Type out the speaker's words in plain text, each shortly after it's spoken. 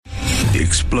The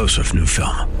explosive new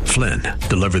film, Flynn,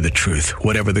 deliver the truth,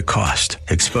 whatever the cost,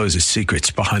 exposes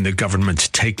secrets behind the government's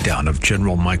takedown of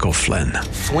General Michael Flynn.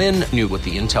 Flynn knew what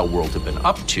the intel world had been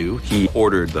up to. He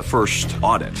ordered the first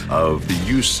audit of the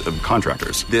use of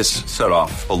contractors. This set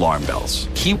off alarm bells.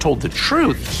 He told the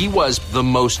truth. He was the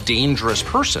most dangerous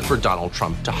person for Donald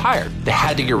Trump to hire. They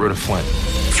had to get rid of Flynn.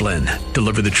 Flynn,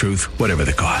 deliver the truth, whatever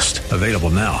the cost. Available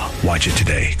now. Watch it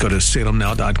today. Go to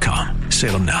salemnow.com.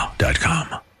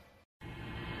 salemnow.com.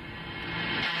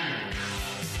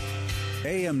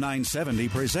 AM 970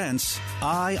 presents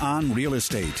Eye on Real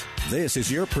Estate. This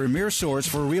is your premier source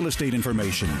for real estate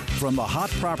information. From the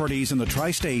hot properties in the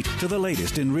tri-state to the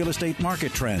latest in real estate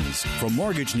market trends. From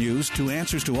mortgage news to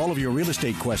answers to all of your real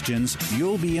estate questions,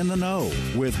 you'll be in the know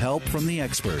with help from the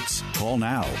experts. Call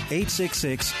now,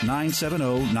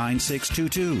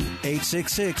 866-970-9622.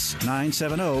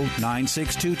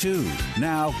 866-970-9622.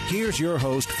 Now, here's your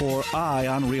host for Eye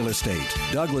on Real Estate,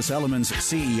 Douglas Elliman's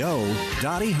CEO,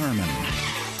 Dottie Herman.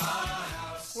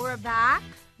 We're back.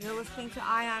 You're listening to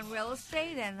Eye on Real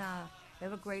Estate, and we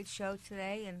have a great show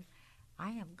today. And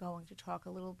I am going to talk a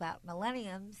little about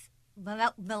millennials,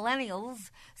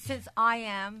 since I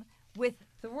am with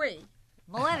 3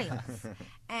 millennials.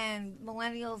 And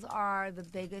millennials are the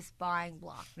biggest buying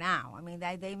block now. I mean,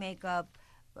 they make up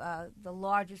the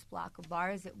largest block of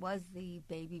buyers. It was the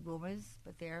baby boomers,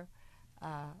 but they're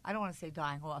I don't want to say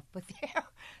dying off, but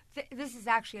this is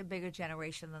actually a bigger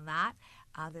generation than that.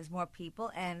 There's more people.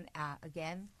 And,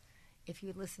 again, if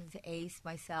you listen to Ace,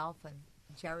 myself, and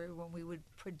Jerry, when we would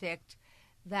predict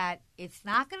that it's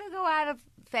not going to go out of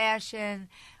fashion,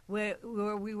 we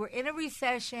were in a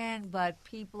recession, but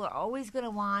people are always going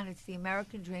to want, it's the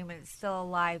American dream, and it's still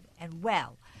alive and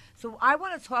well. So I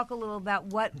want to talk a little about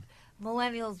what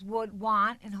millennials would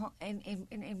want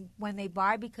and when they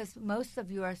buy, because most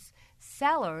of your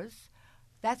sellers,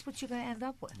 that's what you're going to end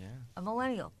up with, a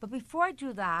millennial. But before I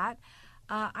do that,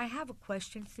 I have a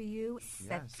question for you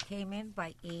that came in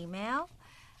by email.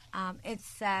 It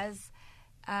says,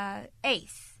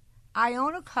 Ace, I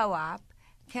own a co-op.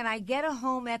 Can I get a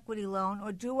home equity loan,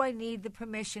 or do I need the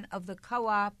permission of the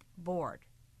co-op board?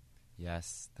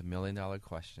 Yes, the $1 million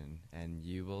question, and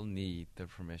you will need the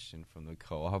permission from the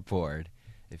co-op board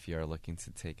if you are looking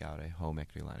to take out a home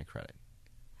equity line of credit.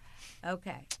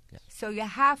 Okay. Yeah. So you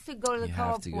have to go to the You co-op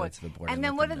have to board. go to the board and and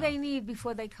then let what them do know. they need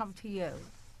before they come to you?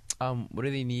 What do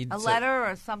they need? A letter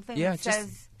or something that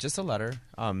says... just a letter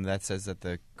that says that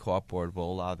the co-op board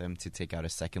will allow them to take out a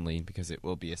second lien, because it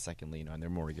will be a second lien on their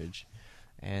mortgage.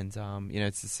 And,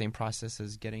 it's the same process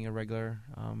as getting a regular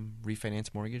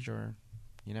refinance mortgage, or,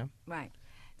 Right.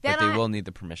 But they will need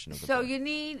the permission of the board. So you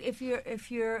need, if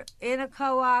you're in a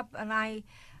co-op, and I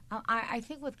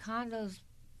think with condos,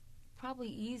 probably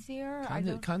easier.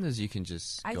 Condos, you can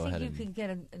just go ahead and... I think you can get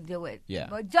and do it. Yeah.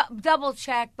 But double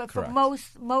check, but Correct. for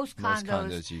most condos... Most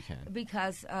condos you can.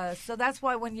 Because, so that's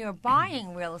why when you're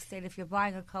buying real estate, if you're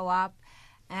buying a co-op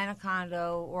and a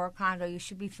condo, you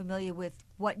should be familiar with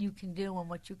what you can do and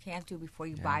what you can't do before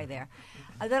you buy there.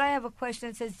 Then I have a question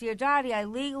that says, Dear Dottie, I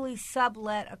legally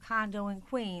sublet a condo in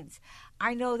Queens.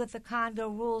 I know that the condo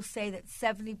rules say that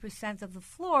 70% of the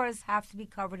floors have to be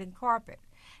covered in carpet.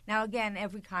 Now, again,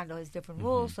 every condo has different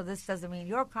rules, so this doesn't mean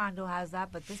your condo has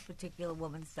that, but this particular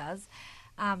woman's does.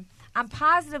 I'm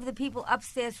positive the people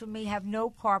upstairs from me have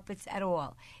no carpets at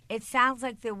all. It sounds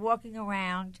like they're walking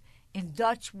around in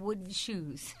Dutch wooden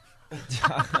shoes.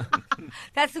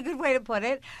 That's a good way to put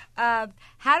it.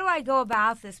 How do I go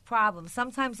about this problem?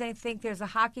 Sometimes I think there's a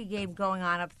hockey game going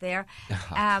on up there.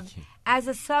 As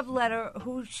a subletter,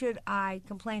 who should I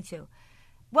complain to?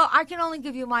 Well, I can only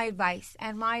give you my advice,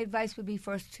 and my advice would be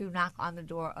first to knock on the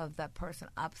door of the person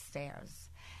upstairs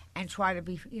and try to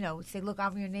be, say, look,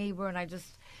 I'm your neighbor, and I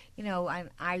just,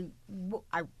 I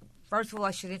first of all,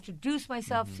 I should introduce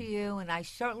myself to you, and I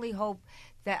certainly hope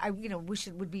that I, wish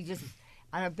it would be just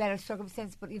on a better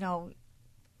circumstance, but,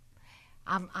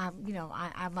 I'm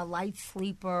a light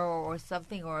sleeper or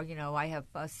something, or, I have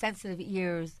sensitive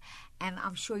ears, and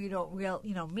I'm sure you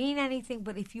don't mean anything,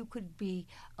 but if you could be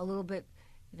a little bit,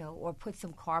 or put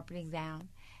some carpeting down.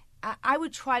 I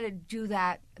would try to do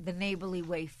that the neighborly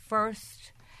way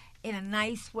first, in a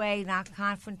nice way, not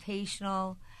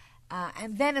confrontational.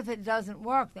 And then if it doesn't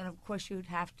work, then of course you'd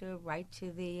have to write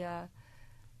to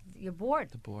your board.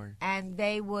 The board. And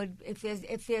they would, if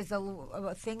there's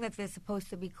a thing that they're supposed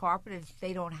to be carpeted, if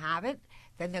they don't have it,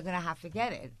 then they're going to have to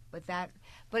get it.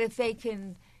 But if they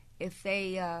can. If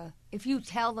you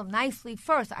tell them nicely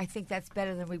first, I think that's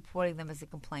better than reporting them as a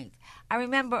complaint. I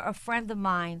remember a friend of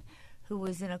mine who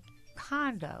was in a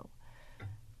condo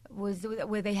was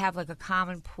where they have like a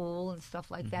common pool and stuff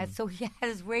like that. So he had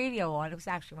his radio on. It was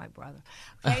actually my brother.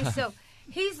 Okay, so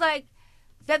he's like,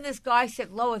 then this guy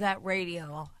said, lower that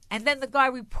radio. And then the guy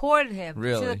reported him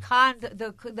to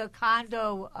the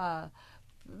condo,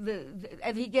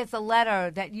 and he gets a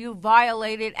letter that you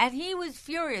violated. And he was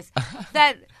furious.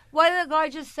 That why did the guy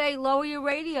just say lower your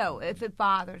radio if it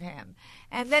bothered him?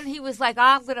 And then he was like,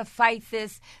 I'm going to fight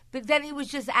this. But then he was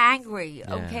just angry,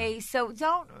 okay? So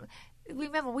don't...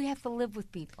 Remember, we have to live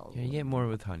with people. Yeah, you get more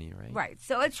with honey, right? Right.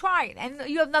 So try it. And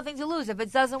you have nothing to lose. If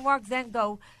it doesn't work, then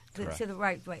go to the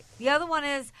right way. The other one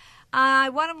is, I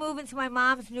want to move into my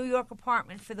mom's New York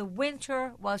apartment for the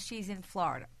winter while she's in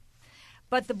Florida.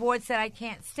 But the board said I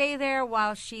can't stay there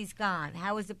while she's gone.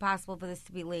 How is it possible for this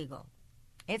to be legal?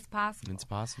 It's possible. It's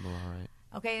possible, all right.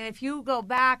 Okay, and if you go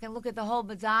back and look at the whole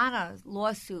Madonna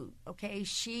lawsuit, okay,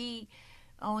 she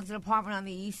owns an apartment on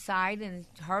the east side, and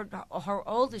her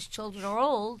oldest children are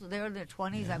old. They're in their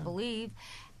 20s, I believe.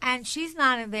 And she's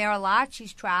not in there a lot.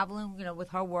 She's traveling, with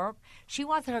her work. She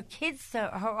wanted her kids,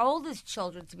 her oldest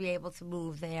children, to be able to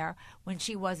move there when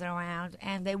she wasn't around,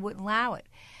 and they wouldn't allow it.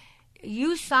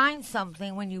 You signed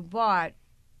something when you bought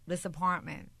this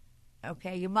apartment,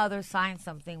 okay? Your mother signed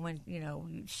something when,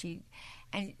 she...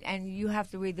 And you have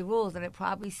to read the rules, and it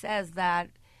probably says that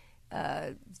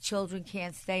children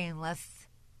can't stay unless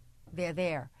they're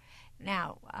there.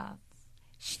 Now,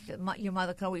 your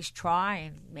mother can always try,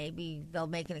 and maybe they'll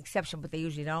make an exception, but they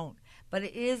usually don't. But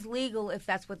it is legal if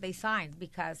that's what they signed,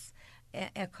 because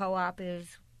a co-op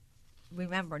is,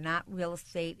 remember, not real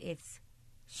estate, it's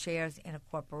shares in a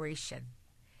corporation.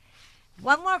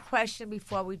 One more question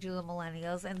before we do the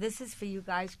millennials, and this is for you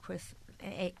guys, Chris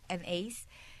and Ace.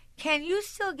 Can you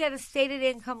still get a stated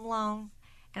income loan?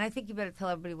 And I think you better tell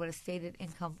everybody what a stated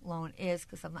income loan is,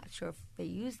 because I'm not sure if they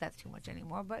use that too much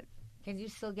anymore. But can you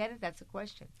still get it? That's a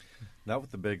question. Not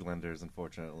with the big lenders,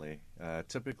 unfortunately.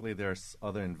 Typically, there's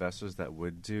other investors that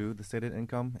would do the stated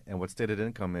income. And what stated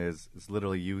income is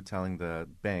literally you telling the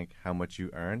bank how much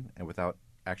you earn, and without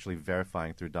actually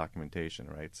verifying through documentation,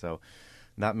 right? So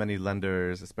not many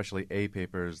lenders, especially A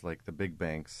papers like the big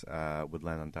banks, would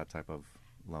lend on that type of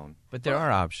loan. But there are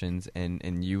options,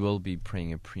 and you will be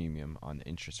paying a premium on the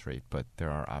interest rate, but there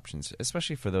are options,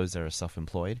 especially for those that are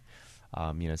self-employed.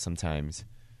 Sometimes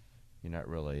you're not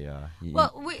really...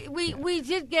 we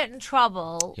did get in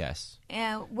trouble. Yes.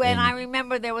 When I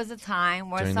remember there was a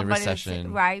time where during somebody... the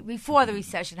recession. Right, before the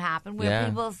recession happened, where Yeah.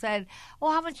 people said,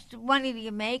 well, how much money do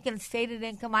you make? And stated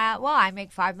income, I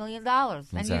make $5 million. And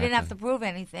you didn't have to prove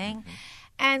anything. Mm-hmm.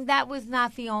 And that was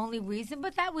not the only reason,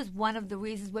 but that was one of the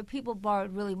reasons where people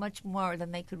borrowed really much more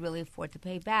than they could really afford to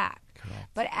pay back. Correct.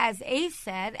 But as Ace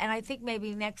said, and I think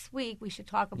maybe next week we should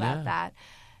talk about that,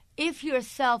 if you're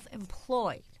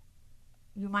self-employed,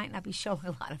 you might not be showing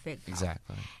a lot of income.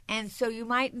 Exactly. And so you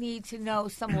might need to know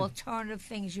some alternative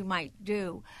things you might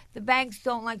do. The banks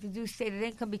don't like to do stated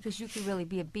income because you can really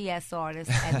be a BS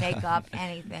artist and make up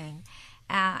anything.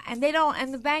 And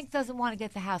the bank doesn't want to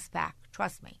get the house back,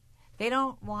 trust me. They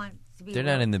don't want to be... They're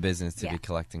not in the business to be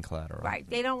collecting collateral. Right.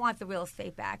 They don't want the real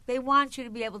estate back. They want you to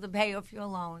be able to pay off your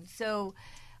loan. So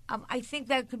I think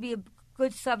that could be a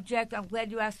good subject. I'm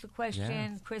glad you asked the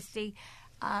question, Christy.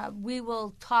 We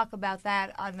will talk about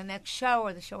that on the next show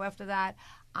or the show after that,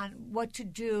 on what to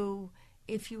do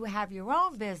if you have your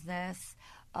own business.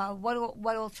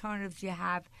 What alternatives do you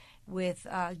have with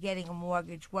getting a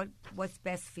mortgage? What's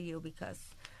best for you? Because...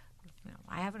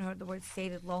 I haven't heard the word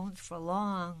stated loans for a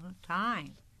long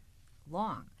time.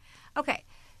 Okay,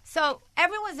 so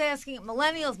everyone's asking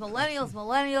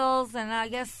millennials, and I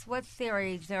guess what's their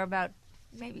age? They're about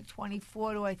maybe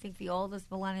 24 to, I think, the oldest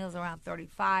millennials, around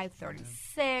 35,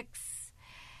 36.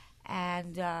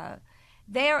 And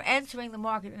they're entering the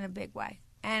market in a big way.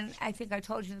 And I think I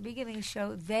told you in the beginning of the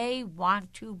show, they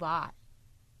want to buy.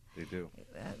 They do.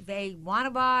 They want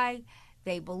to buy.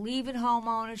 They believe in home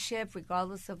ownership,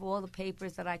 regardless of all the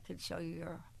papers that I could show you,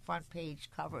 your front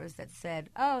page covers that said,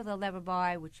 oh, they'll never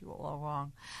buy, which you were all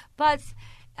wrong. But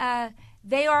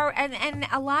they are, and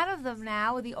a lot of them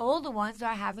now, the older ones,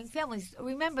 are having families.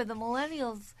 Remember, the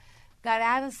millennials got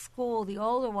out of school, the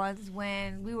older ones,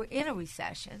 when we were in a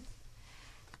recession,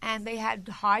 and they had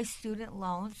high student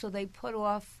loans, so they put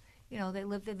off, they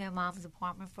lived in their mom's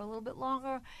apartment for a little bit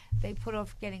longer. They put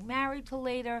off getting married till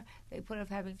later. They put off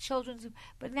having children.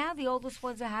 But now the oldest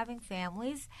ones are having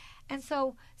families. And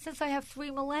so, since I have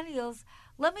three millennials,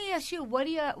 let me ask you, what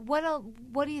do you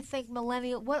think what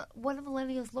do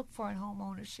millennials look for in home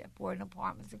ownership or in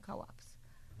apartments and co-ops?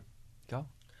 Go.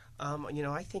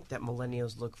 I think that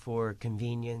millennials look for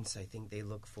convenience. I think they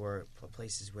look for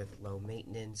places with low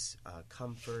maintenance,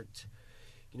 comfort.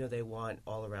 they want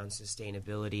all-around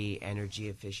sustainability, energy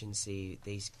efficiency.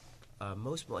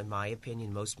 In my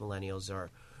opinion, most millennials are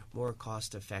more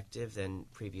cost-effective than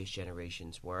previous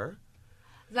generations were.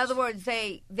 In other words,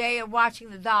 they are watching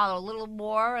the dollar a little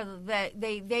more.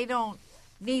 They don't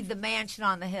need the mansion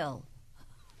on the hill.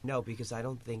 No, because I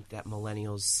don't think that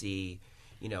millennials see,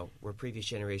 where previous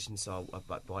generations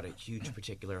bought a huge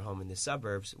particular home in the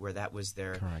suburbs, where that was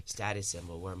their status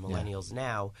symbol. Where millennials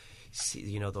now,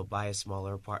 they'll buy a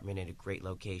smaller apartment in a great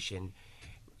location,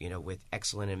 with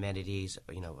excellent amenities,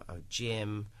 a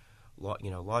gym,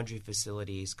 laundry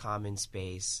facilities, common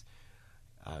space,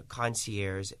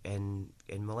 concierge, and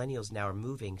millennials now are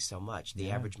moving so much.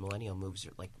 The average millennial moves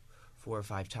like 4 or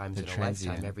 5 times in a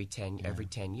lifetime, every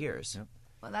 10 years. Yep.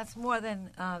 Well, that's more than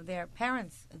their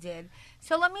parents did.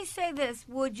 So let me say this.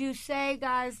 Would you say,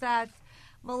 guys, that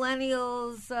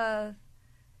millennials,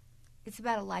 it's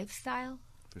about a lifestyle?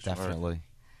 Definitely.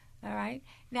 All right.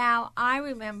 Now, I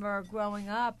remember growing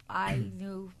up, I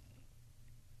knew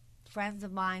friends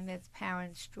of mine that's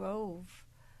parents drove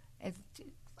an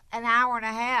hour and a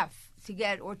half to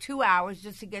get, or 2 hours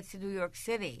just to get to New York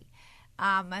City.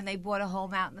 And they bought a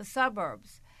home out in the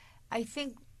suburbs.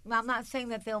 I'm not saying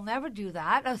that they'll never do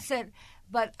that,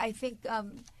 but I think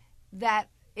that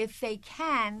if they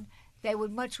can, they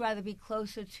would much rather be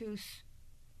closer to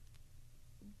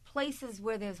places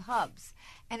where there's hubs.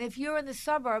 And if you're in the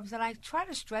suburbs, and I try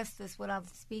to stress this when I'm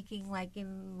speaking like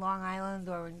in Long Island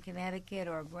or in Connecticut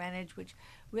or Greenwich, which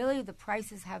really the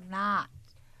prices have not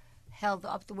held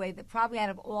up the way that probably out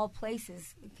of all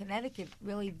places, Connecticut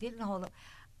really didn't hold up.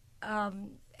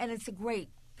 And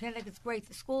Connecticut's great,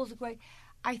 the schools are great.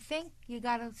 I think you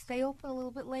got to stay open a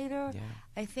little bit later. Yeah.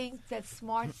 I think that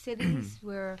smart cities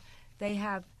where they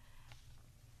have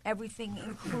everything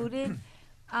included.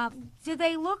 Do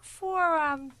they look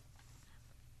for,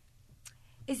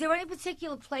 is there any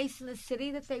particular place in the city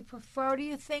that they prefer, do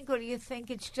you think, or do you think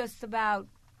it's just about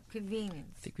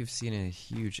convenience? I think we've seen a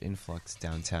huge influx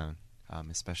downtown,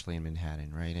 especially in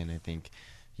Manhattan, right? And I think,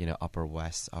 Upper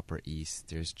West, Upper East,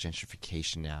 there's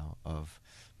gentrification now of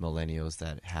millennials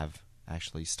that have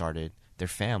actually started their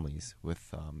families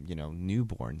with,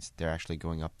 newborns. They're actually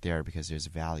going up there because there's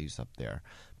values up there.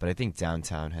 But I think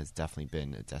downtown has definitely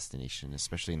been a destination,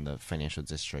 especially in the financial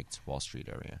district, Wall Street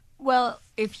area. Well,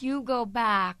 if you go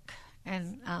back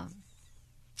and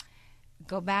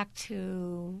go back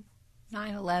to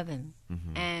 9/11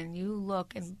 and you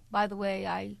look, and by the way,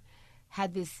 I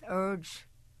had this urge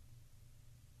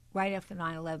right after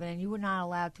 9/11, and you were not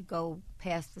allowed to go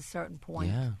past a certain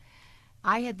point. Yeah.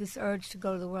 I had this urge to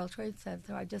go to the World Trade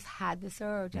Center. I just had this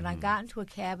urge. And I got into a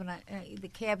cab, and the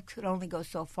cab could only go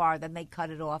so far. Then they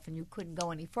cut it off, and you couldn't go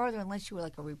any further unless you were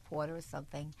like a reporter or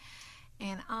something.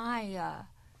 And I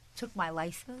took my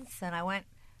license, and I went,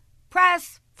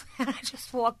 press! And I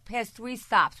just walked past 3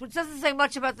 stops, which doesn't say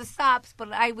much about the stops,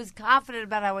 but I was confident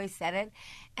about how I said it.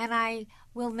 And I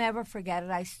will never forget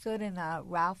it. I stood in a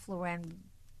Ralph Lauren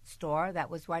store that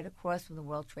was right across from the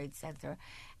World Trade Center.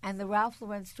 And the Ralph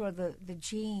Lauren store, the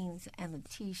jeans and the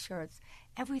T-shirts,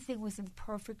 everything was in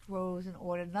perfect rows and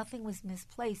order. Nothing was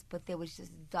misplaced, but there was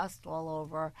just dust all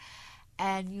over.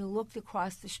 And you looked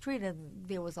across the street, and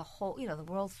there was a whole, the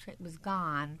World Trade was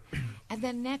gone. And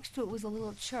then next to it was a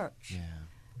little church. Yeah.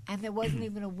 And there wasn't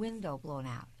even a window blown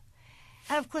out.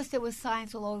 And, of course, there was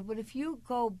signs all over. But if you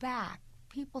go back,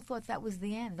 people thought that was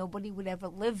the end. Nobody would ever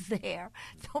live there.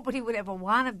 Nobody would ever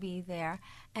want to be there.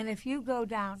 And if you go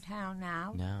downtown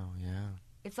now,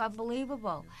 it's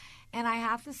unbelievable. And I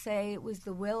have to say it was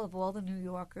the will of all the New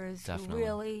Yorkers who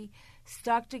really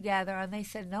stuck together, and they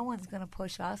said, no one's going to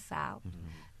push us out.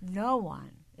 No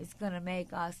one is going to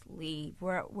make us leave.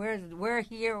 We're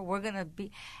here. We're going to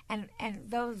be. And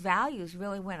those values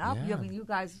really went up. Yeah. I mean, you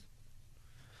guys.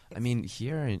 I mean,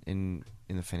 here in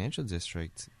the financial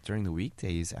district, during the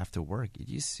weekdays after work, it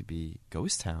used to be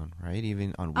ghost town, right?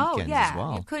 Even on weekends as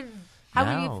well. You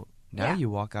couldn't. Now you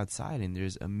walk outside and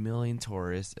there's 1 million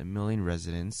tourists, 1 million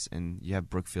residents, and you have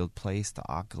Brookfield Place, the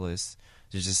Oculus.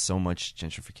 There's just so much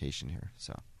gentrification here.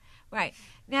 So. Right.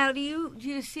 Now, do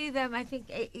you see them? I think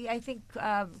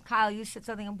Kyle, you said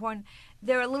something important.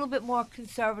 They're a little bit more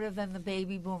conservative than the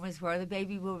baby boomers were. The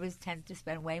baby boomers tend to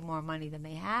spend way more money than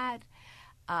they had.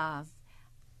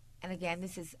 And again,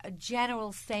 this is a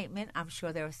general statement. I'm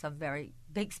sure there are some very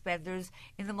big spenders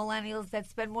in the millennials that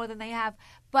spend more than they have.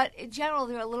 But in general,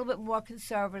 they're a little bit more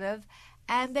conservative,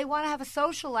 and they want to have a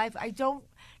social life. I don't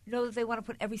know that they want to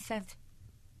put every cent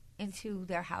into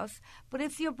their house. But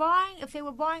if they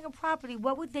were buying a property,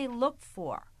 what would they look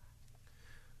for?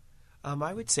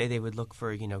 I would say they would look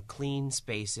for, clean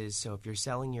spaces. So if you're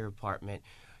selling your apartment,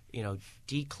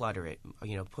 declutter it.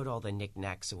 Put all the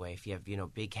knickknacks away. If you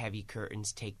have, big heavy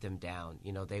curtains, take them down.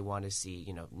 They want to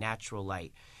see, natural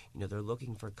light. They're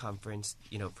looking for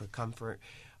comfort.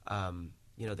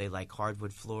 They like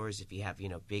hardwood floors. If you have,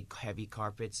 big heavy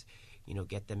carpets,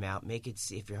 get them out. Make it.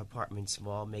 If your apartment's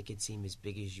small, make it seem as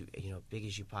big as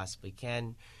you possibly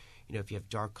can. If you have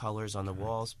dark colors on the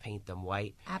walls, paint them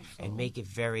white. Absolutely. And make it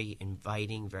very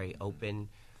inviting, very open.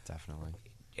 Definitely.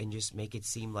 And just make it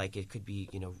seem like it could be,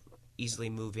 easily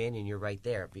move in and you're right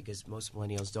there, because most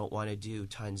millennials don't want to do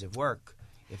tons of work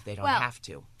if they don't have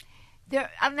to. Now,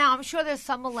 I'm sure there's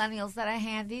some millennials that are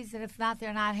handies, and if not,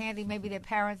 they're not handy. Maybe their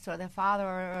parents or their father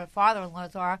or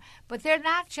father-in-laws are, but they're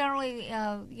not generally,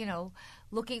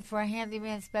 looking for a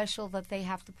handyman special that they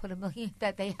have to put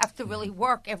that they have to really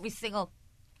work every single.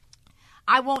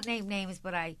 I won't name names,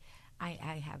 but I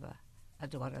have a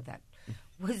daughter that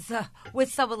was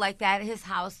with someone like that. His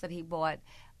house that he bought,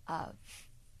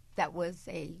 that was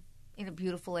in a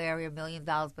beautiful area, $1 million,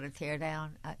 but a tear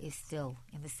down, is still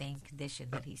in the same condition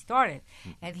that he started.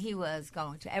 And he was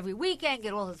going to every weekend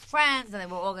get all his friends, and they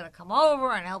were all going to come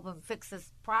over and help him fix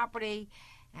his property.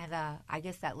 And I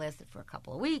guess that lasted for a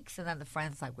couple of weeks, and then the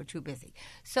friends were too busy.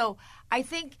 So I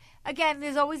think, again,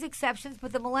 there's always exceptions,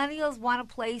 but the millennials want a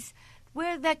place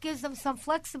where that gives them some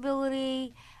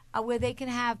flexibility, where they can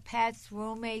have pets,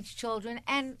 roommates, children,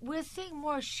 and we're seeing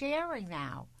more sharing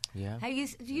now. Yeah.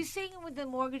 Do you see with the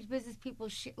mortgage business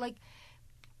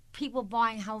people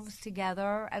buying homes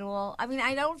together at all? I mean,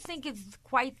 I don't think it's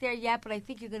quite there yet, but I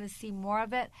think you're going to see more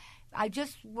of it. I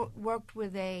just worked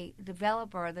with a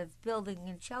developer that's building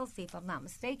in Chelsea, if I'm not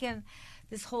mistaken,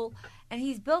 and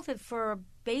he's built it for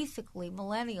basically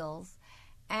millennials,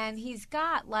 and he's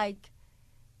got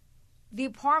the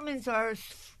apartments are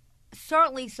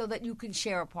certainly so that you can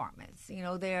share apartments.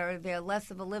 They're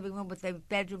less of a living room, but they're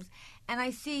bedrooms. And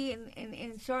I see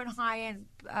in certain high-end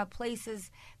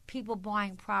places people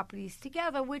buying properties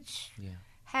together, which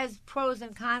has pros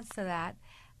and cons to that.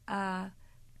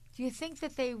 Do you think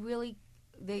that they really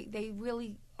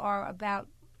are about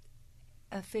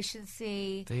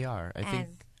efficiency? They are.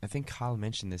 I think Kyle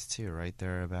mentioned this too, right?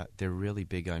 They're really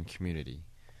big on community.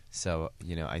 So,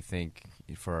 I think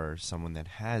for someone that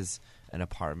has an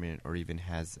apartment or even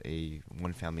has a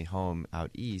one-family home out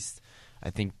east, I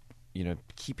think,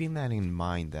 keeping that in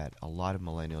mind, that a lot of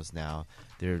millennials now,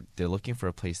 they're looking for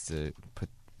a place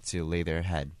to lay their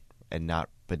head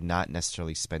but not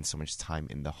necessarily spend so much time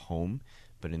in the home,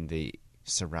 but in the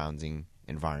surrounding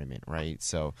environment, right?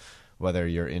 So whether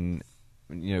you're in,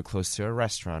 close to a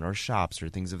restaurant or shops or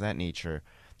things of that nature,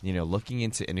 looking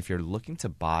into, and if you're looking to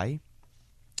buy,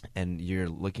 and you're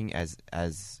looking as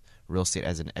real estate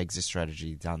as an exit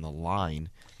strategy down the line,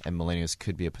 and millennials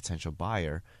could be a potential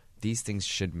buyer, these things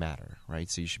should matter, right?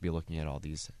 So you should be looking at all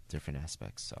these different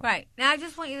aspects. So. Right. Now, I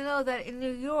just want you to know that in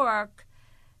New York,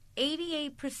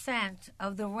 88%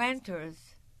 of the renters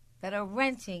that are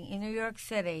renting in New York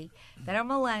City that are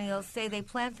millennials say they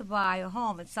plan to buy a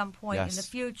home at some point in the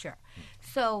future.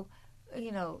 So,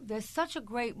 there's such a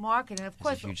great market, and of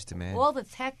course, huge demand. All the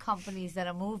tech companies that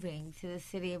are moving to the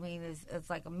city, I mean, it's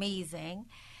amazing.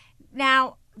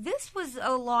 Now, this was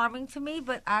alarming to me,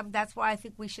 but that's why I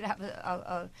think we should have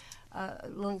a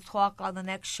little talk on the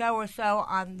next show or so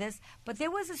on this. But there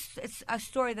was a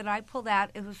story that I pulled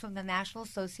out. It was from the National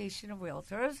Association of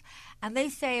Realtors, and they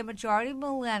say a majority of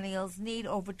millennials need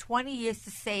over 20 years to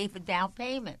save a down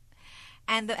payment.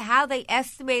 And how they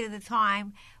estimated the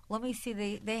time, let me see,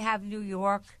 they have New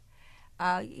York.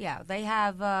 They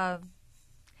have,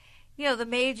 the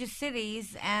major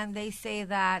cities, and they say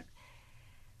that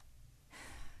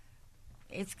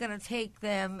it's going to take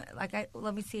them,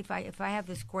 let me see if I have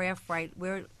this graph right.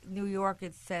 Where New York,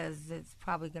 it says it's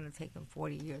probably going to take them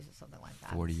 40 years or something like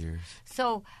that. 40 years.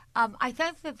 So I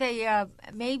think that they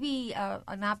maybe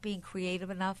are not being creative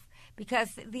enough,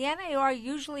 because the NAR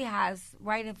usually has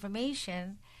right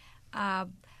information,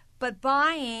 but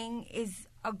buying is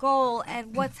a goal.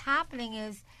 And what's happening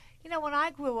is, when I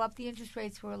grew up, the interest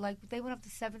rates were they went up to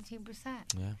 17%.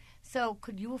 Yeah. So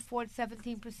could you afford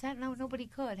 17%? No, nobody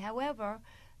could. However,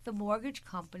 the mortgage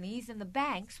companies and the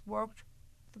banks worked.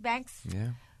 The banks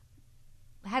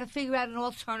had to figure out an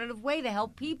alternative way to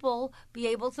help people be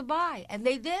able to buy, and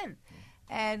they did.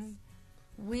 And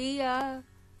we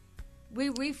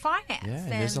refinanced. Yeah,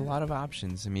 and there's a lot of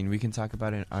options. I mean, we can talk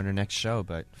about it on our next show,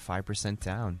 but 5%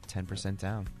 down, 10%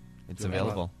 down. It's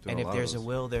available. And if there's a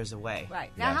will, there's a way.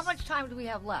 Right. Now, how much time do we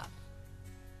have left?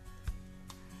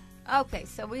 Okay,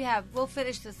 so we'll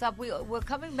finish this up. We're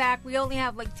coming back. We only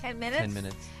have 10 minutes. 10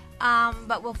 minutes.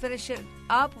 But we'll finish it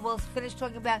up. We'll finish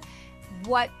talking about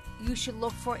what you should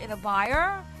look for in a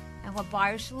buyer, and what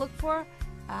buyers should look for,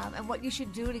 and what you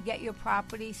should do to get your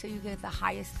property so you get the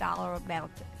highest dollar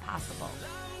amount possible.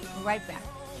 We're right back.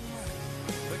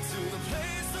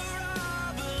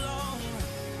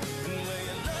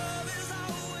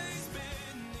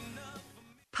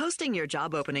 Posting your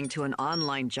job opening to an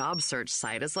online job search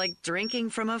site is like drinking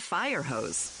from a fire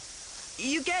hose.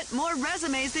 You get more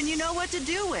resumes than you know what to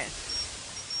do with.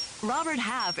 Robert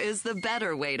Half is the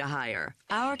better way to hire.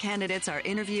 Our candidates are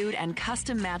interviewed and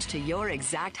custom matched to your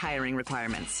exact hiring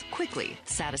requirements. Quickly,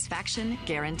 satisfaction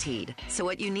guaranteed. So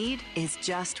what you need is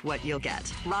just what you'll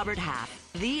get. Robert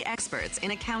Half, the experts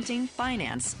in accounting,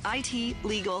 finance, IT,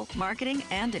 legal, marketing,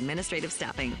 and administrative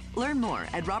staffing. Learn more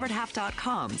at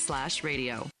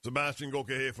roberthalf.com/radio. Sebastian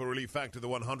Gorka here for Relief Factor, the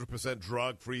 100%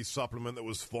 drug-free supplement that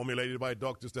was formulated by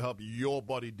doctors to help your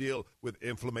body deal with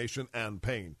inflammation and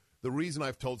pain. The reason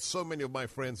I've told so many of my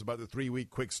friends about the 3-week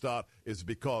quick start is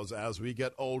because as we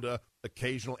get older,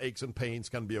 occasional aches and pains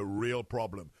can be a real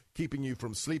problem, keeping you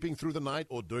from sleeping through the night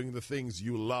or doing the things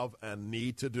you love and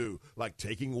need to do, like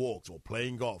taking walks or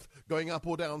playing golf, going up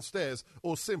or down stairs,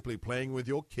 or simply playing with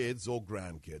your kids or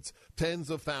grandkids. Tens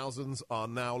of thousands are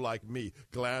now like me,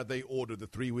 glad they ordered the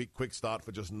 3-week quick start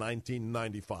for just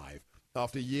 $19.95.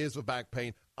 After years of back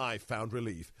pain, I found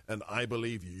relief, and I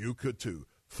believe you could too.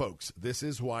 Folks, this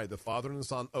is why the father and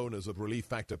son owners of Relief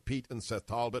Factor, Pete and Seth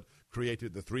Talbot,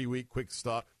 created the 3-week quick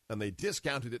start, and they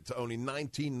discounted it to only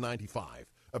 $19.95.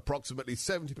 Approximately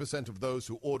 70% of those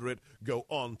who order it go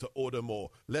on to order more.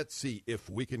 Let's see if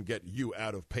we can get you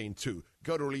out of pain too.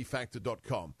 Go to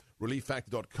ReliefFactor.com,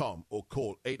 ReliefFactor.com, or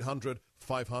call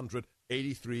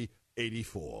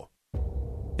 800-500-8384.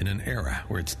 In an era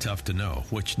where it's tough to know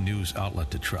which news outlet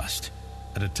to trust,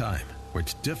 at a time where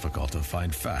it's difficult to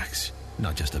find facts,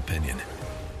 not just opinion,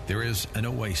 there is an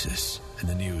oasis in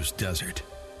the news desert.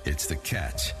 It's the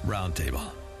Katz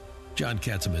Roundtable. John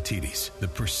Catsimatidis, the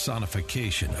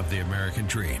personification of the American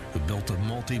dream, who built a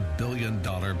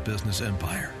multi-billion-dollar business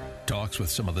empire, talks with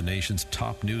some of the nation's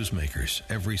top newsmakers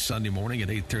every Sunday morning at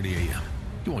 8:30 a.m.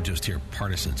 You won't just hear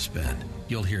partisan spin.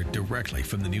 You'll hear directly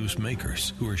from the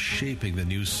newsmakers who are shaping the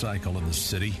news cycle in the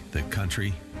city, the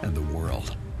country, and the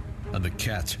world. On the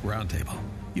Katz Roundtable,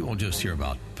 you won't just hear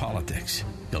about politics.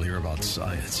 You'll hear about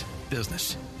science,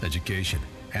 business, education,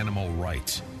 animal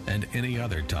rights, and any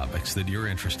other topics that you're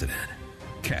interested in.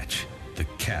 Catch the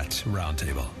Katz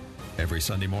Roundtable every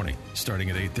Sunday morning, starting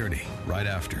at 8:30, right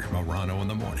after Morano in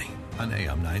the Morning on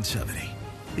AM 970.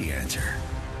 The Answer.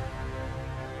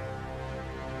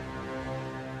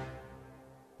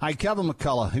 Hi, Kevin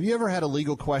McCullough. Have you ever had a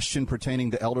legal question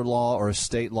pertaining to elder law or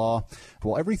estate law?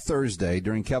 Well, every Thursday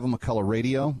during Kevin McCullough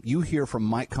Radio, you hear from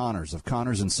Mike Connors of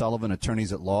Connors & Sullivan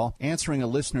Attorneys at Law, answering a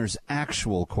listener's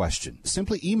actual question.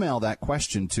 Simply email that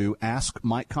question to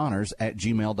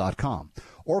askmikeconnors@gmail.com.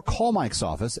 Or call Mike's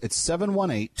office at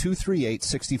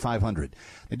 718-238-6500.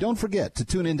 And don't forget to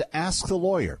tune in to Ask the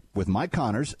Lawyer with Mike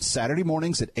Connors, Saturday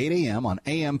mornings at 8 a.m. on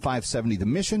AM 570 The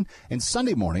Mission, and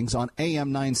Sunday mornings on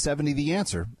AM 970 The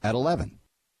Answer at 11.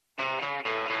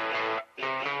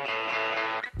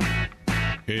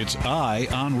 It's Eye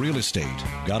on Real Estate.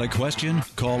 Got a question?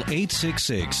 Call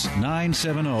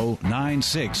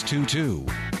 866-970-9622.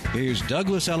 Here's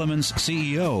Douglas Elliman's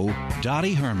CEO,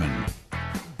 Dottie Herman.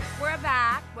 We're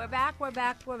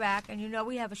back. And you know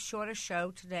we have a shorter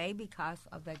show today because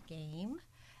of the game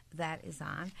that is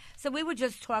on. So we were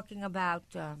just talking about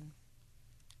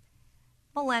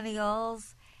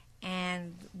millennials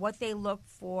and what they look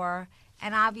for.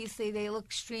 And obviously they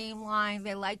look streamlined.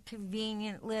 They like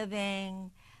convenient living.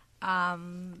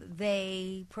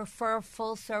 They prefer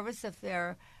full service. If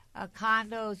they're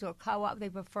condos or co-op, they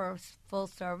prefer full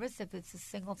service. If it's a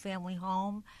single-family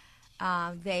home,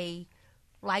 they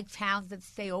like towns that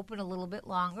stay open a little bit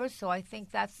longer. So I think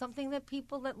that's something that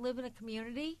people that live in a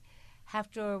community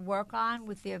have to work on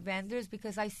with their vendors,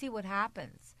 because I see what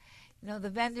happens. You know,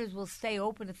 the vendors will stay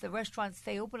open if the restaurants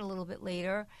stay open a little bit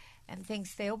later and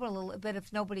things stay open a little bit.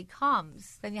 If nobody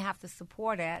comes, then you have to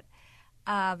support it.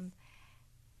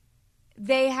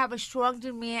 They have a strong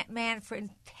demand for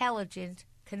intelligent,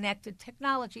 connected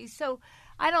technology. So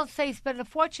I don't say spend a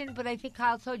fortune, but I think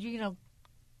Kyle told you,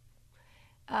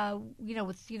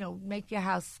 make your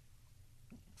house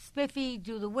spiffy,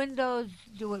 do the windows,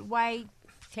 do it white,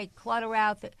 take clutter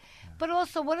out. But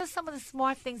also, what are some of the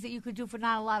smart things that you could do for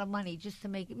not a lot of money, just to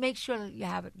make sure that you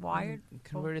have it wired?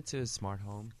 Convert it to a smart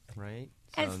home, right?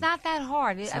 And it's not that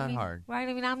hard. It's not hard. Right?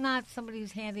 I mean, I'm not somebody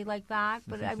who's handy like that,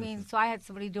 but I mean, so I had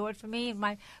somebody do it for me.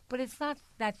 But it's not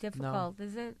that difficult,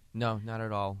 is it? No, not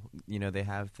at all. You know, they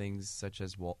have things such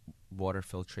as water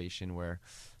filtration, where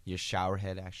your shower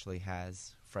head actually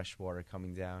has fresh water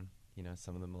coming down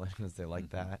Some of the millennials, they like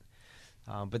that.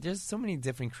 But there's so many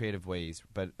different creative ways.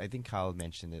 But I think Kyle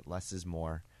mentioned it. Less is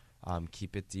more.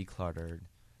 Keep it decluttered.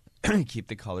 Keep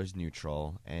the colors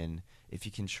neutral. And if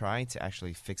you can try to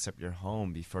actually fix up your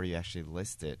home before you actually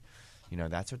list it,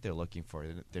 that's what they're looking for.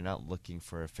 They're not looking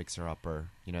for a fixer-upper.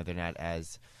 They're not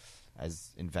as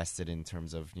invested in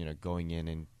terms of, going in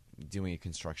and doing a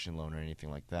construction loan or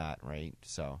anything like that, right?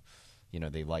 So,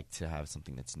 they like to have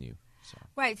something that's new. So.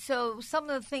 Right. So some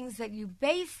of the things that you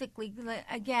basically,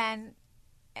 again,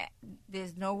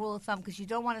 there's no rule of thumb because you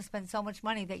don't want to spend so much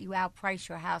money that you outprice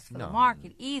your house for the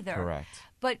market either. Correct.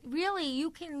 But really, you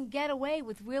can get away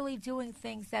with really doing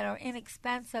things that are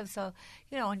inexpensive. So,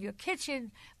 in your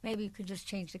kitchen, maybe you could just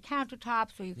change the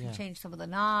countertops or you can change some of the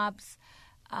knobs.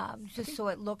 Just so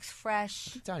it looks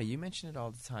fresh. Dottie, you mention it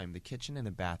all the time. The kitchen and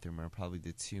the bathroom are probably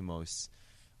the two most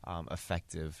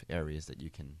effective areas that you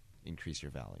can increase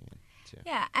your value in. Too.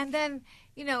 Yeah, and then,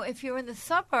 if you're in the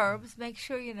suburbs, make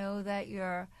sure, that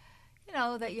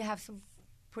that you have some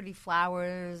pretty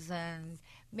flowers, and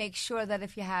make sure that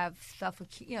if you have stuff,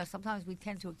 sometimes we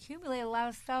tend to accumulate a lot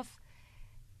of stuff,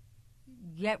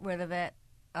 get rid of it,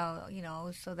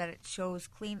 so that it shows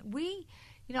clean.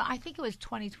 I think it was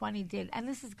 2020 did, and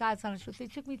this is God's honest truth. They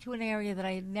took me to an area that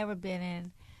I had never been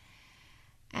in,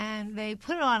 and they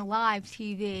put it on live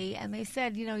TV, and they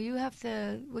said,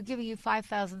 we're giving you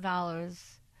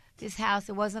 $5,000. This house,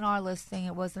 it wasn't our listing,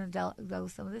 it wasn't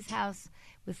some of this house,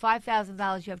 with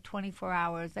 $5,000, you have 24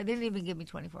 hours. They didn't even give me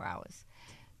 24 hours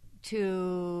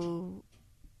to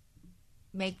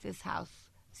make this house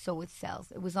so it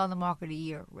sells. It was on the market a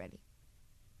year already.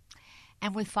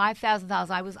 And with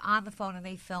 $5,000, I was on the phone and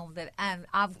they filmed it. And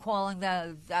I'm calling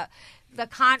the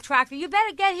contractor. You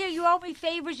better get here. You owe me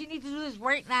favors. You need to do this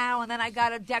right now. And then I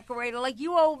got a decorator like,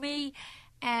 you owe me.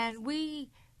 And with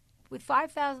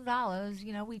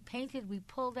 $5,000, we painted. We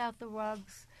pulled out the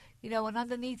rugs. And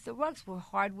underneath the rugs were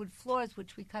hardwood floors,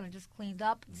 which we kind of just cleaned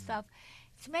up and stuff.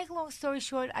 To make a long story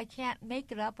short, I can't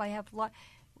make it up. The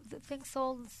thing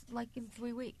sold in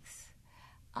 3 weeks.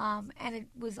 And it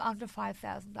was under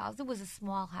 $5,000. It was a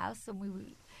small house,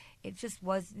 and it just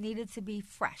needed to be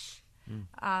fresh.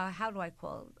 How do I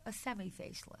call it? A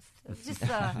semi-facelift. It was just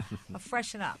a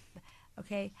freshen up,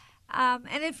 okay? And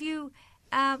if you,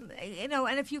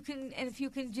 if you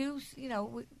can do,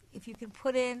 if you can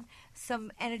put in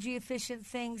some energy efficient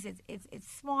things,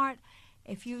 it's smart.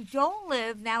 If you don't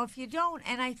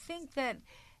and I think that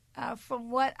from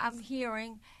what I'm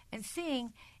hearing and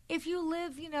seeing. If you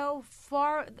live,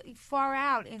 far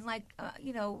out in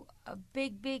a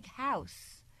big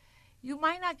house, you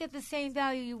might not get the same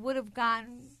value you would have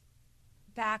gotten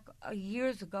back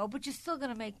years ago, but you're still going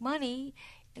to make money.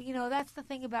 That's the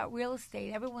thing about real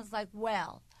estate. Everyone's like,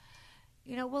 well,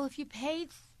 if you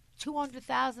paid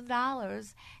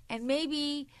 $200,000 and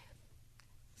maybe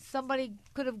somebody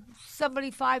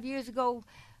 5 years ago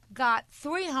got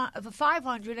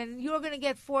 $500 and you're going to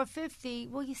get $450,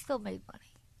 well, you still made money.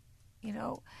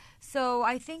 So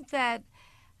I think that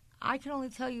I can only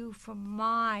tell you from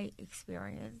my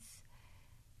experience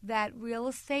that real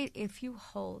estate, if you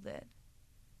hold it,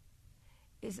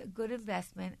 is a good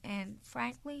investment. And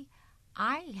frankly,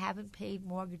 I haven't paid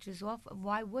mortgages off. And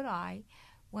why would I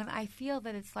when I feel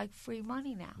that it's like free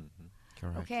money now? Mm-hmm.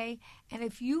 Correct. Okay? And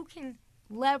if you can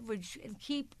leverage and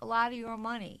keep a lot of your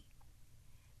money,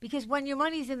 because when your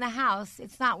money's in the house,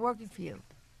 it's not working for you.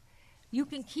 You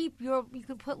can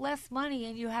put less money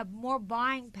and you have more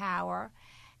buying power.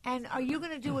 And are you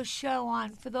going to do a show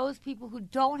on for those people who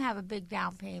don't have a big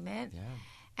down payment? Yeah.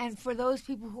 And for those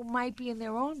people who might be in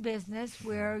their own business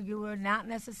where you are not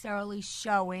necessarily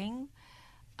showing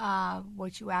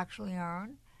what you actually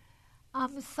earn,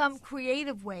 some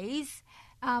creative ways.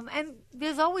 And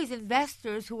there's always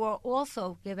investors who are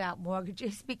also give out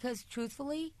mortgages because,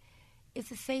 truthfully,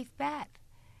 it's a safe bet.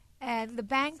 And the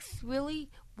banks really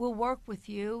will work with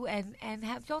you and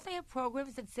don't they have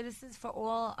programs at Citizens for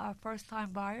all our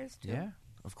first-time buyers, too? Yeah,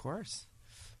 of course.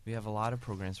 We have a lot of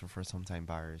programs for first-time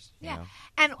buyers. Yeah.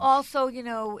 And also,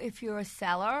 if you're a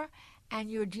seller and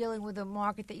you're dealing with a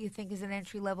market that you think is an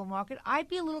entry-level market, I'd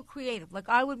be a little creative. Like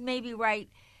I would maybe write,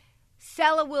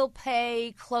 seller will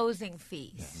pay closing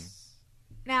fees. Yes.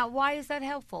 Now, why is that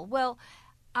helpful? Well,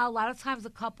 a lot of times a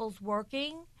couple's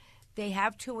working. They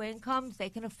have two incomes. They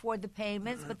can afford the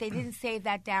payments, but they didn't save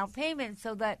that down payment.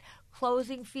 So that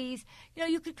closing fees,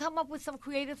 you could come up with some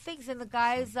creative things. And the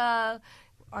guys on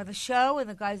the show and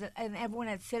the guys and everyone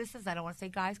at Citizens, I don't want to say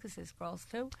guys because there's girls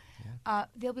too,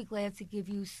 they'll be glad to give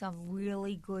you some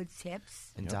really good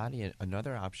tips. And Dottie,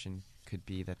 another option could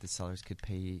be that the sellers could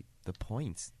pay the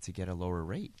points to get a lower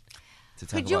rate. to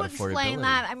talk Could you about affordability. explain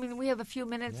that? I mean, we have a few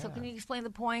minutes, so can you explain the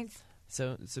points?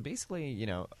 So basically,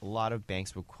 a lot of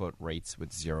banks will quote rates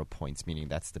with 0 points, meaning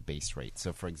that's the base rate.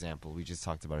 So, for example, we just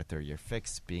talked about a 30-year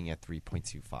fix being at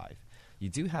 3.25. You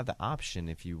do have the option,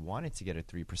 if you wanted to get a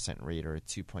 3% rate or a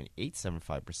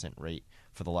 2.875% rate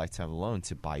for the lifetime loan,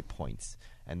 to buy points.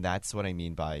 And that's what I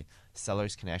mean by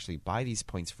sellers can actually buy these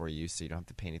points for you, so you don't have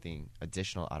to pay anything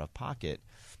additional out of pocket.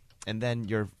 And then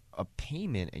your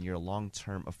payment and your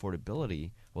long-term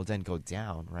affordability will then go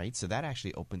down, right? So that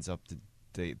actually opens up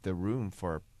the room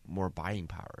for more buying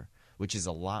power, which is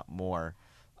a lot more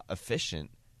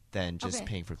efficient than just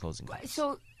paying for closing costs.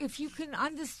 So if you can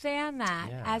understand that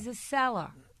as a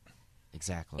seller,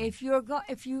 exactly. If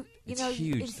you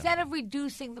instead of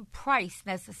reducing the price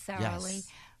necessarily,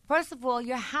 first of all,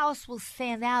 your house will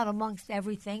stand out amongst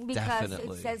everything because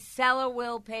it says seller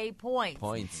will pay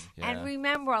points. And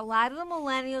remember, a lot of the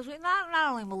millennials,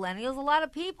 not only millennials, a lot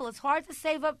of people, it's hard to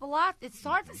save up a lot. It's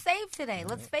hard to save today,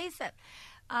 let's face it.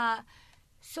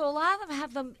 So a lot of them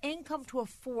have the income to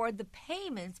afford the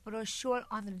payments but are short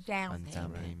on the down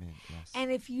payment.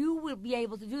 And if you will be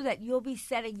able to do that, you'll be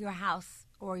setting your house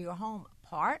or your home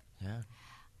apart.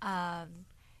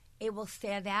 It will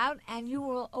stand out, and you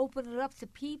will open it up to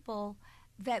people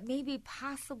that maybe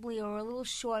possibly are a little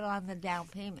short on the down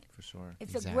payment. For sure.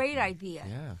 It's a great idea.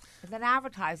 And then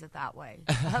advertise it that way.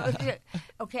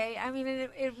 Okay? I mean,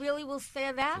 it really will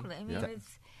stand out. I mean,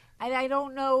 I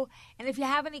don't know. And if you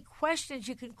have any questions,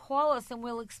 you can call us and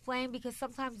we'll explain, because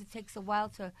sometimes it takes a while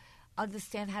to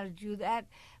understand how to do that.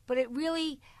 But it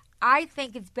really, I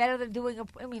think it's better than doing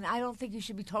I don't think you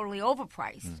should be totally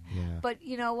overpriced. But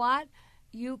you know what?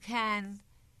 You can,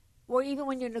 or even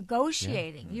when you're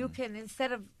negotiating, you can,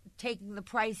 instead of taking the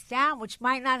price down, which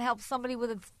might not help somebody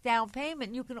with a down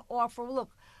payment, you can offer,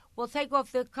 look, we'll take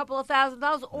off the couple of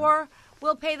 $1,000s, or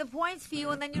we'll pay the points for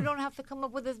you, and then you don't have to come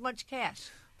up with as much cash.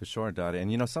 For sure, Dottie.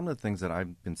 And, some of the things that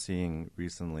I've been seeing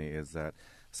recently is that,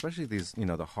 especially these,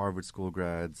 the Harvard school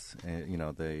grads,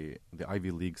 the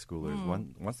Ivy League schoolers,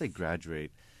 once they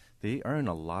graduate, they earn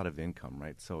a lot of income,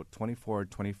 right? So 24,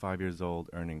 25 years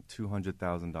old, earning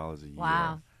 $200,000 a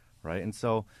year, right? And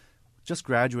so just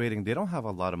graduating, they don't have a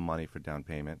lot of money for down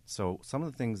payment. So some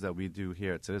of the things that we do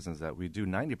here at Citizens, that we do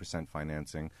 90%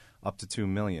 financing up to $2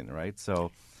 million, right?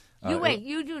 So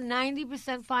you do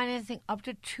 90% financing up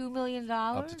to $2 million?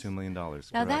 Up to $2 million. Now,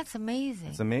 correct. That's amazing.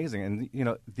 It's amazing.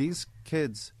 And, these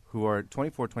kids who are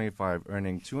 24, 25,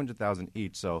 earning $200,000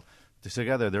 each, so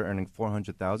together they're earning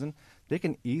 $400,000. They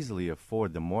can easily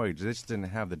afford the mortgage. They just didn't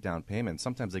have the down payment.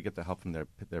 Sometimes they get the help from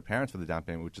their parents for the down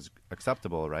payment, which is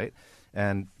acceptable, right?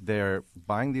 And they're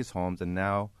buying these homes, and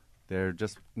now they're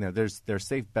just they're a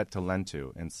safe bet to lend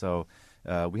to. And so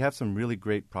we have some really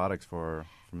great products for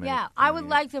many. I would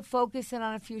like to focus in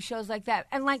on a few shows like that.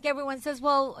 And like everyone says,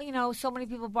 well, so many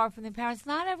people borrow from their parents.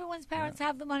 Not everyone's parents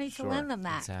have the money to lend them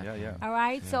that. Exactly. All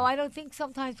right? So I don't think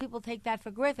sometimes people take that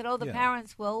for granted. Oh, the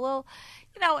parents will. Well,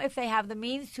 if they have the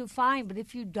means to, fine. But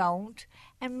if you don't,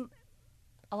 and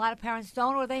a lot of parents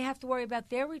don't, or they have to worry about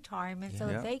their retirement so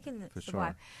that they can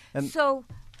survive. Sure. And so,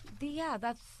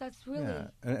 that's really... Yeah.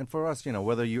 And for us,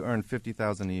 whether you earn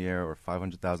 $50,000 a year or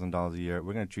 $500,000 a year,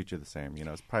 we're going to treat you the same.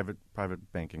 It's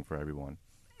private banking for everyone.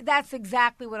 That's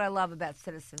exactly what I love about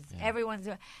Citizens. Everyone's...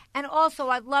 And also,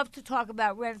 I'd love to talk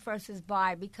about rent versus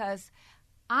buy, because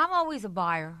I'm always a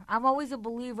buyer. I'm always a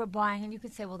believer buying. And you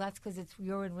could say, well, that's because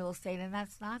you're in real estate, and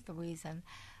that's not the reason.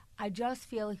 I just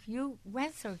feel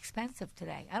rents are expensive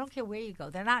today. I don't care where you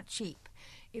go. They're not cheap.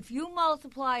 If you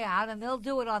multiply out, and they'll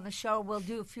do it on the show, we'll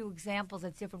do a few examples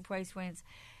at different price ranges.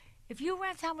 If you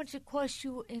rent how much it costs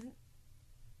you in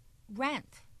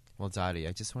rent. Well, Dottie,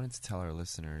 I just wanted to tell our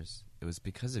listeners, it was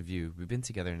because of you. We've been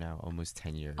together now almost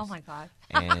 10 years. Oh, my God.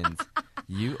 And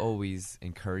you always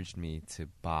encouraged me to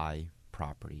buy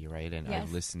property, right? And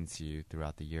I've listened to you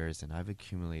throughout the years, and I've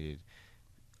accumulated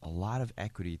a lot of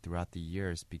equity throughout the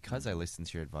years because I listened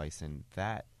to your advice. And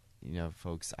that,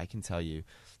 folks, I can tell you,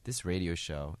 this radio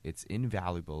show, it's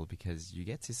invaluable because you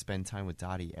get to spend time with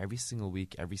Dottie every single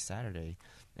week, every Saturday,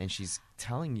 and she's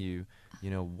telling you,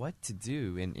 what to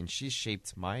do. And she's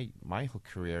shaped my whole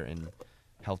career and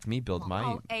helped me build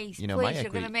my, Ace, my please, equity. you're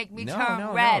going to make me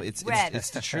turn red. No, it's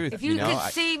the truth. If you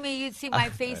could see me, you'd see my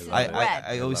face is red.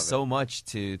 I owe so much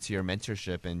to your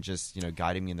mentorship and just,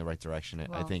 guiding me in the right direction.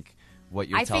 I think what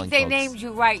you're telling folks. I think they named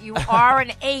you right. You are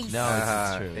an ace. No,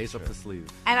 it's true. Ace up the sleeve.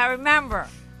 And I remember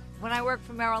when I worked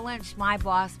for Merrill Lynch, my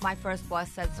first boss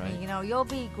said to me, you'll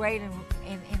be great in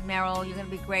Merrill. You're going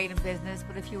to be great in business.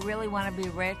 But if you really want to be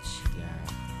rich, you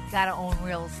got to own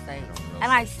real estate. And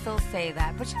I still say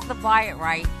that. But you have to buy it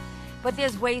right. But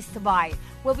there's ways to buy it.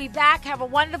 We'll be back. Have a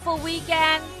wonderful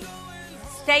weekend.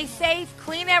 Stay safe,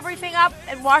 clean everything up,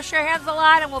 and wash your hands a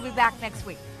lot, and we'll be back next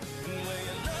week.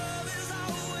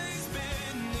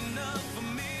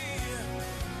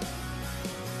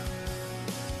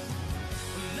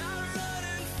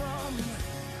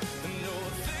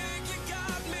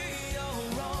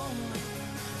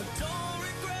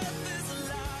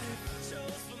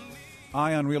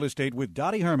 Eye on Real Estate with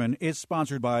Dottie Herman is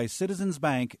sponsored by Citizens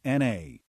Bank, N.A.